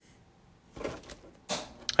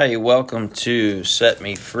Hey, welcome to Set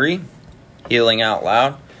Me Free, Healing Out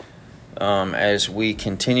Loud. As we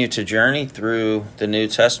continue to journey through the New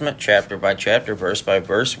Testament, chapter by chapter, verse by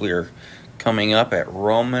verse, we are coming up at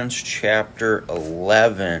Romans chapter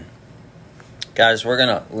 11. Guys, we're going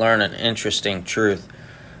to learn an interesting truth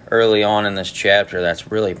early on in this chapter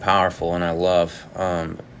that's really powerful, and I love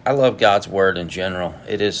God's Word in general.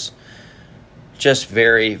 It is just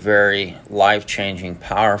very, very life-changing,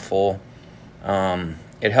 powerful.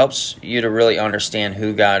 It helps you to really understand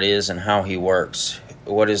who God is and how He works,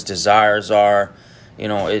 what His desires are.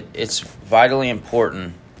 It's vitally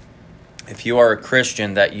important, if you are a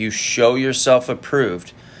Christian, that you show yourself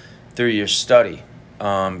approved through your study,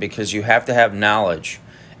 because you have to have knowledge,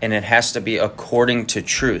 and it has to be according to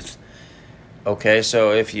truth. Okay,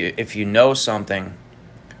 so if you know something,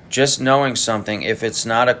 just knowing something, if it's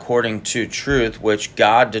not according to truth, which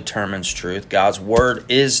God determines truth, God's Word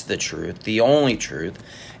is the truth, the only truth,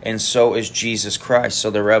 and so is Jesus Christ.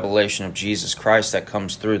 So the revelation of Jesus Christ that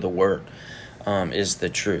comes through the Word is the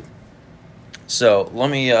truth. So let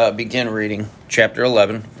me begin reading chapter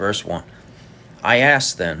 11, verse 1. I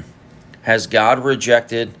ask then, has God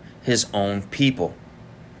rejected His own people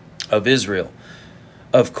of Israel?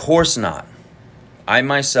 Of course not. I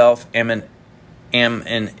myself am an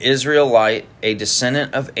Israelite, a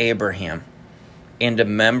descendant of Abraham, and a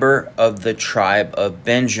member of the tribe of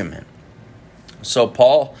Benjamin. So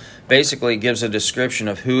Paul basically gives a description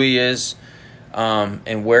of who he is,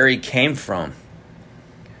 and where he came from,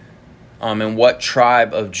 and what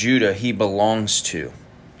tribe of Judah he belongs to.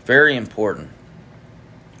 Very important.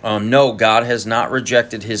 No, God has not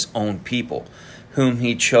rejected His own people, whom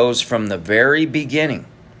He chose from the very beginning.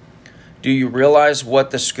 Do you realize what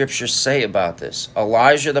the scriptures say about this?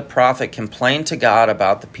 Elijah the prophet complained to God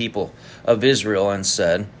about the people of Israel and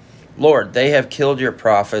said, Lord, they have killed your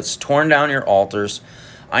prophets, torn down your altars.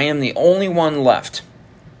 I am the only one left,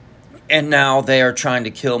 and now they are trying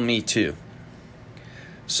to kill me too.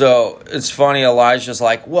 So it's funny, Elijah's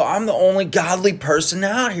like, well, I'm the only godly person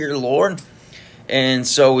out here, Lord. And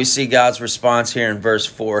so we see God's response here in verse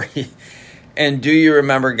 4. And do you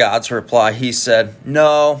remember God's reply? He said,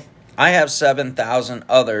 no, I have 7,000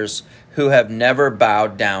 others who have never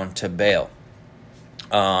bowed down to Baal.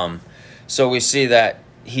 So we see that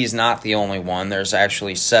he's not the only one. There's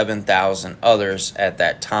actually 7,000 others at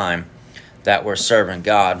that time that were serving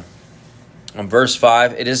God. In verse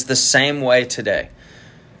 5, it is the same way today.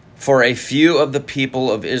 For a few of the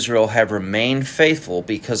people of Israel have remained faithful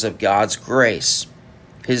because of God's grace,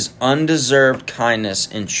 His undeserved kindness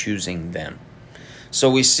in choosing them.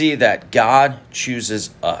 So we see that God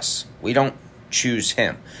chooses us. We don't choose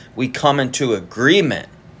Him. We come into agreement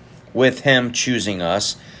with Him choosing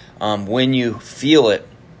us when you feel it.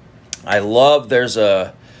 I love, there's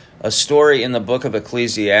a story in the book of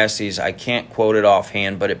Ecclesiastes. I can't quote it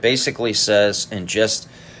offhand, but it basically says, in just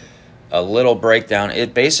a little breakdown,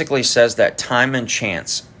 it basically says that time and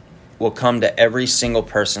chance will come to every single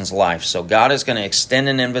person's life. So God is going to extend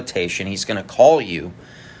an invitation. He's going to call you.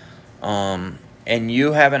 And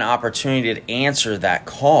you have an opportunity to answer that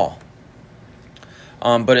call.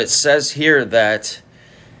 But it says here that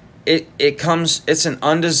it's an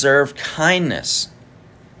undeserved kindness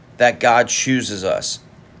that God chooses us.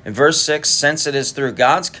 In verse 6, since it is through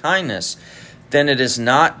God's kindness, then it is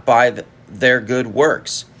not by their good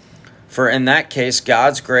works. For in that case,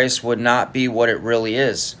 God's grace would not be what it really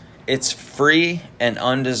is. It's free and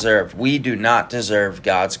undeserved. We do not deserve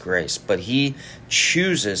God's grace, but He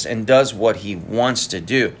chooses and does what He wants to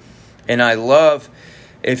do. And I love,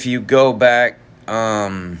 if you go back,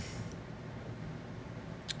 let's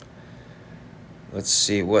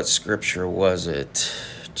see, what scripture was it?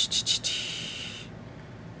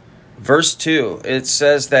 Verse 2, it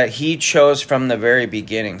says that He chose from the very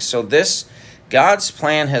beginning. So God's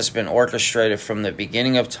plan has been orchestrated from the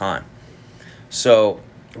beginning of time. So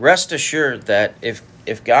rest assured that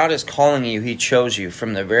if God is calling you, He chose you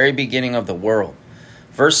from the very beginning of the world.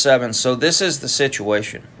 Verse 7, so this is the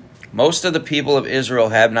situation. Most of the people of Israel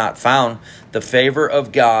have not found the favor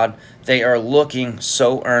of God they are looking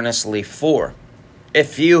so earnestly for. A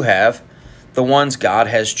few have, the ones God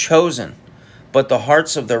has chosen, but the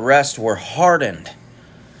hearts of the rest were hardened.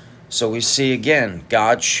 So we see again,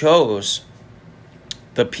 God chose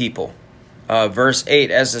the people. Verse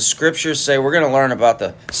 8, as the scriptures say, we're going to learn about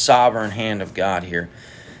the sovereign hand of God here.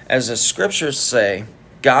 As the scriptures say,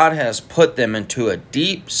 God has put them into a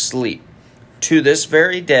deep sleep. To this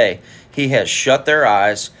very day, He has shut their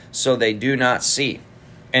eyes so they do not see,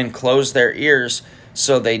 and closed their ears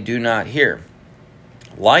so they do not hear.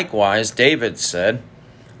 Likewise, David said,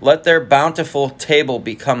 let their bountiful table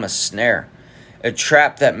become a snare, a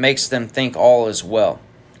trap that makes them think all is well.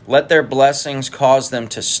 Let their blessings cause them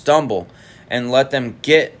to stumble, and let them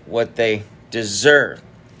get what they deserve.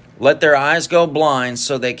 Let their eyes go blind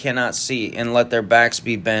so they cannot see, and let their backs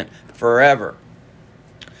be bent forever.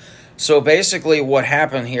 So basically what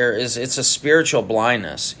happened here is it's a spiritual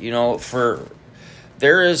blindness.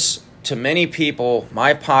 There is, to many people,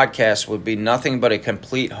 my podcast would be nothing but a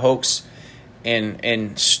complete hoax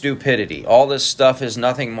and stupidity. All this stuff is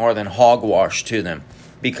nothing more than hogwash to them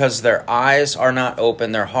because their eyes are not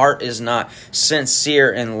open. Their heart is not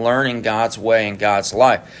sincere in learning God's way and God's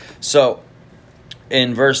life. So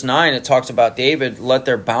in verse 9, it talks about David, let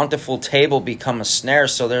their bountiful table become a snare.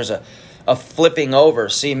 So there's a flipping over.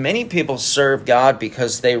 See, many people serve God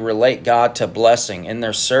because they relate God to blessing, and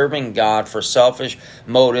they're serving God for selfish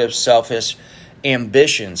motives, selfish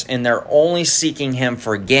ambitions, and they're only seeking Him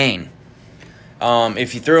for gain.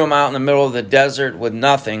 If you threw them out in the middle of the desert with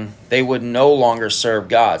nothing, they would no longer serve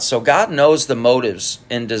God. So God knows the motives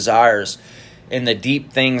and desires and the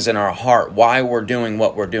deep things in our heart, why we're doing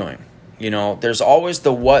what we're doing. There's always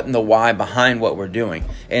the what and the why behind what we're doing.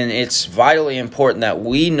 And it's vitally important that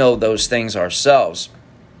we know those things ourselves,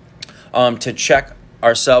 to check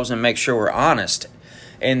ourselves and make sure we're honest.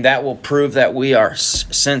 And that will prove that we are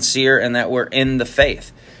sincere and that we're in the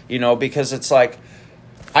faith. Because it's like,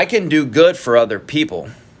 I can do good for other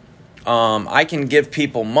people. I can give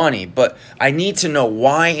people money, but I need to know,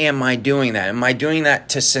 why am I doing that? Am I doing that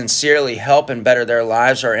to sincerely help and better their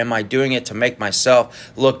lives, or am I doing it to make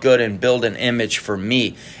myself look good and build an image for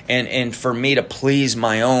me and for me to please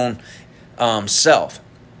my own self?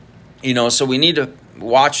 So we need to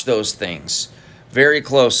watch those things very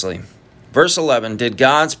closely. Verse 11, did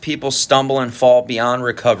God's people stumble and fall beyond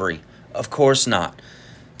recovery? Of course not.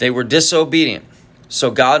 They were disobedient. So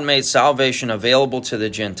God made salvation available to the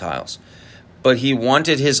Gentiles, but He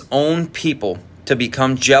wanted His own people to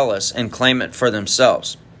become jealous and claim it for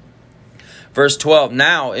themselves. Verse 12,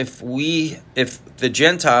 now if the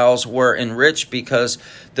Gentiles were enriched because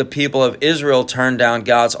the people of Israel turned down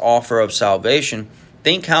God's offer of salvation,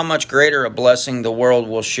 think how much greater a blessing the world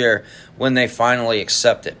will share when they finally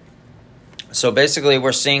accept it. So basically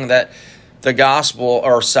we're seeing that the gospel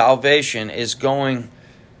or salvation is going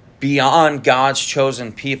beyond God's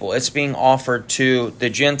chosen people. It's being offered to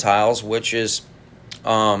the Gentiles, which is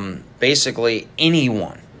basically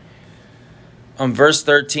anyone. Verse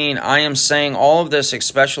 13, I am saying all of this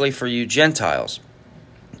especially for you Gentiles.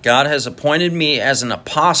 God has appointed me as an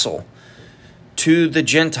apostle to the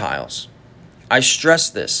Gentiles. I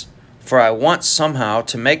stress this, for I want somehow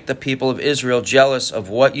to make the people of Israel jealous of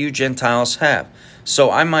what you Gentiles have,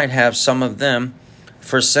 so I might have some of them.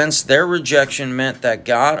 For since their rejection meant that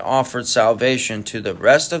God offered salvation to the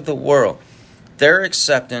rest of the world, their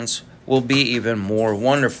acceptance will be even more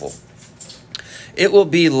wonderful. It will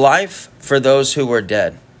be life for those who were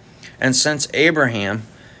dead. And since Abraham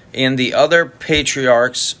and the other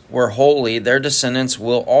patriarchs were holy, their descendants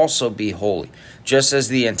will also be holy, just as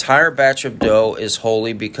the entire batch of dough is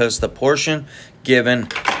holy, because the portion given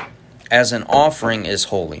as an offering is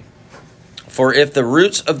holy. For if the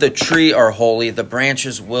roots of the tree are holy, the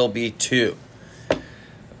branches will be too.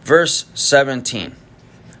 Verse 17.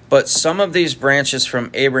 But some of these branches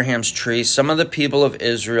from Abraham's tree, some of the people of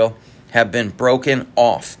Israel, have been broken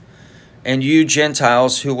off. And you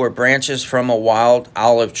Gentiles who were branches from a wild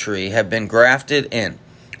olive tree have been grafted in.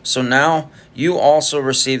 So now you also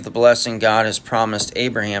receive the blessing God has promised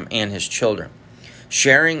Abraham and his children,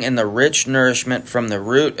 sharing in the rich nourishment from the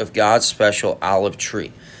root of God's special olive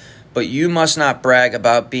tree. But you must not brag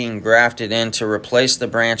about being grafted in to replace the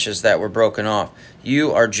branches that were broken off.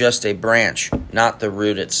 You are just a branch, not the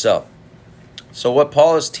root itself. So what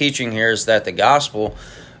Paul is teaching here is that the gospel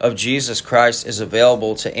of Jesus Christ is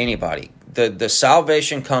available to anybody. The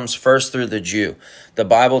salvation comes first through the Jew. The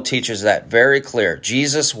Bible teaches that very clear.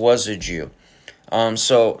 Jesus was a Jew.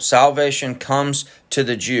 So salvation comes to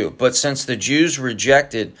the Jew. But since the Jews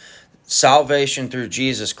rejected salvation through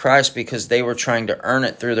Jesus Christ because they were trying to earn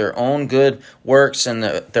it through their own good works and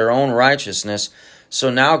their own righteousness, so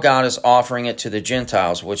now God is offering it to the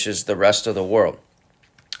Gentiles, which is the rest of the world.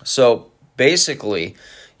 So basically,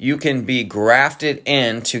 you can be grafted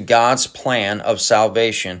into God's plan of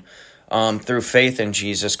salvation through faith in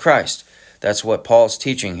Jesus Christ. That's what Paul's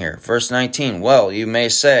teaching here. Verse 19, well, you may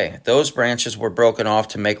say, those branches were broken off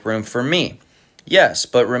to make room for me. Yes,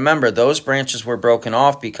 but remember, those branches were broken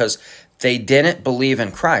off because they didn't believe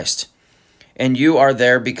in Christ. And you are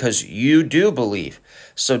there because you do believe.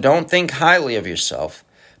 So don't think highly of yourself,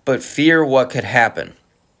 but fear what could happen.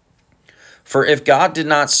 For if God did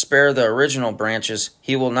not spare the original branches,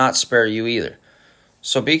 He will not spare you either.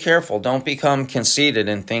 So be careful. Don't become conceited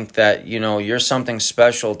and think that, you're something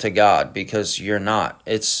special to God, because you're not.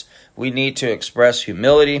 We need to express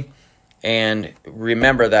humility and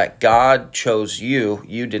remember that God chose you.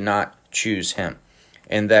 You did not choose him.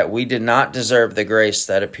 And that we did not deserve the grace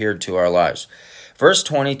that appeared to our lives. Verse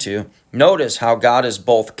 22, notice how God is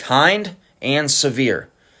both kind and severe.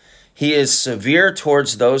 He is severe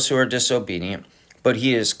towards those who are disobedient, but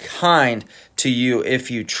he is kind to you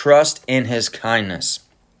if you trust in his kindness.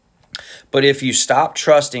 But if you stop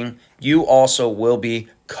trusting, you also will be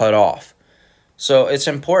cut off. So it's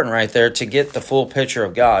important right there to get the full picture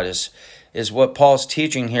of God is what Paul's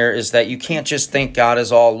teaching here, is that you can't just think God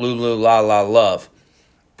is all lulu la la love,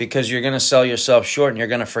 because you're going to sell yourself short and you're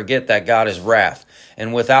going to forget that God is wrath.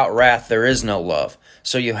 And without wrath, there is no love.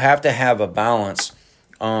 So you have to have a balance,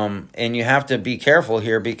 and you have to be careful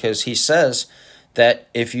here, because he says that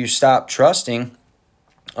if you stop trusting,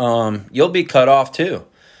 you'll be cut off too.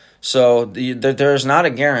 So there's not a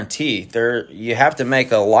guarantee. You have to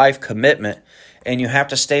make a life commitment, and you have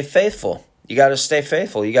to stay faithful. You got to stay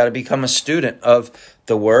faithful. You got to become a student of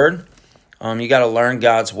the Word. You got to learn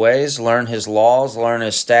God's ways, learn his laws, learn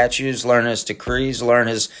his statutes, learn his decrees, learn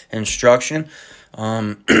his instruction.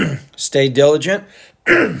 Stay diligent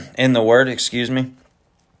in the Word,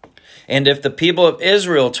 And if the people of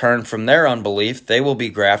Israel turn from their unbelief, they will be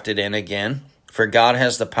grafted in again, for God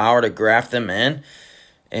has the power to graft them in.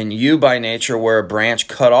 And you by nature were a branch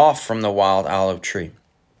cut off from the wild olive tree.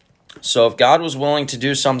 So if God was willing to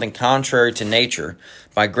do something contrary to nature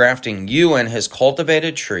by grafting you in his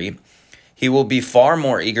cultivated tree, he will be far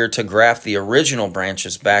more eager to graft the original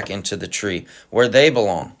branches back into the tree where they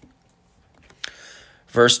belong.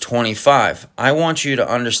 Verse 25, I want you to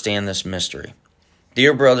understand this mystery,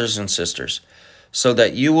 dear brothers and sisters, so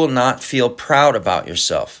that you will not feel proud about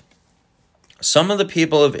yourself. Some of the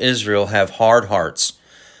people of Israel have hard hearts,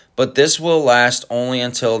 but this will last only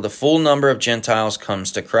until the full number of Gentiles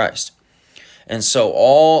comes to Christ. And so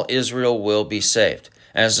all Israel will be saved.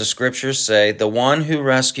 As the scriptures say, the one who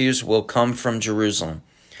rescues will come from Jerusalem,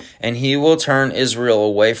 and he will turn Israel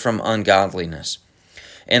away from ungodliness.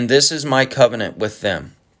 And this is my covenant with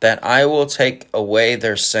them, that I will take away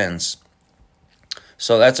their sins.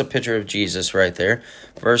 So that's a picture of Jesus right there.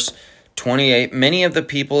 Verse 28, many of the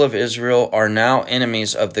people of Israel are now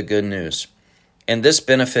enemies of the good news, and this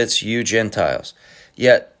benefits you Gentiles.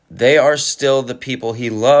 Yet they are still the people he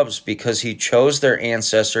loves, because he chose their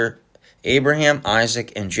ancestor Abraham,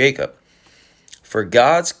 Isaac, and Jacob. For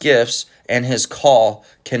God's gifts and his call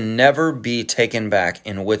can never be taken back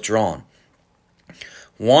and withdrawn.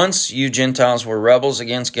 Once you Gentiles were rebels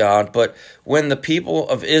against God, but when the people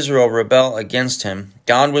of Israel rebel against him,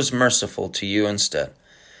 God was merciful to you instead.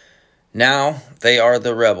 Now they are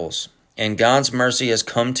the rebels, and God's mercy has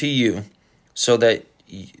come to you, so that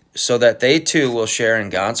they too will share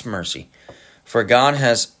in God's mercy. For God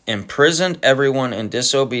has imprisoned everyone in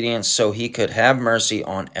disobedience so he could have mercy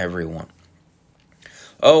on everyone.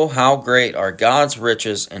 Oh, how great are God's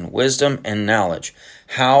riches in wisdom and knowledge!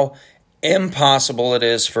 How impossible it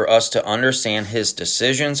is for us to understand his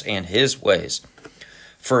decisions and his ways.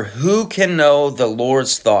 For who can know the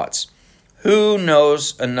Lord's thoughts? Who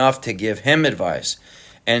knows enough to give him advice?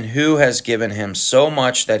 And who has given him so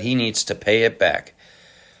much that he needs to pay it back?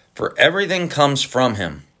 For everything comes from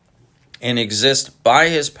him and exists by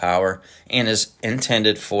his power and is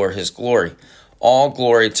intended for his glory. All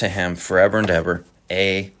glory to him forever and ever.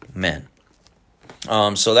 Amen.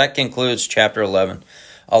 So that concludes chapter 11.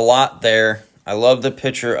 A lot there. I love the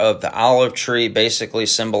picture of the olive tree. Basically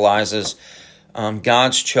symbolizes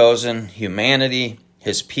God's chosen humanity,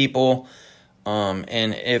 his people.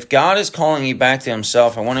 And if God is calling you back to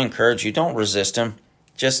himself, I want to encourage you, don't resist him.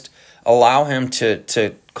 Just allow him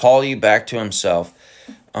to call you back to himself.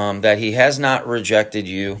 That he has not rejected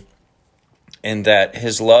you, and that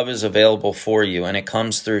his love is available for you, and it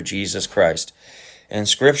comes through Jesus Christ. And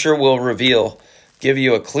Scripture will give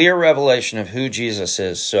you a clear revelation of who Jesus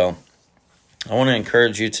is. So I want to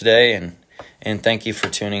encourage you today, and thank you for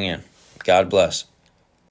tuning in. God bless.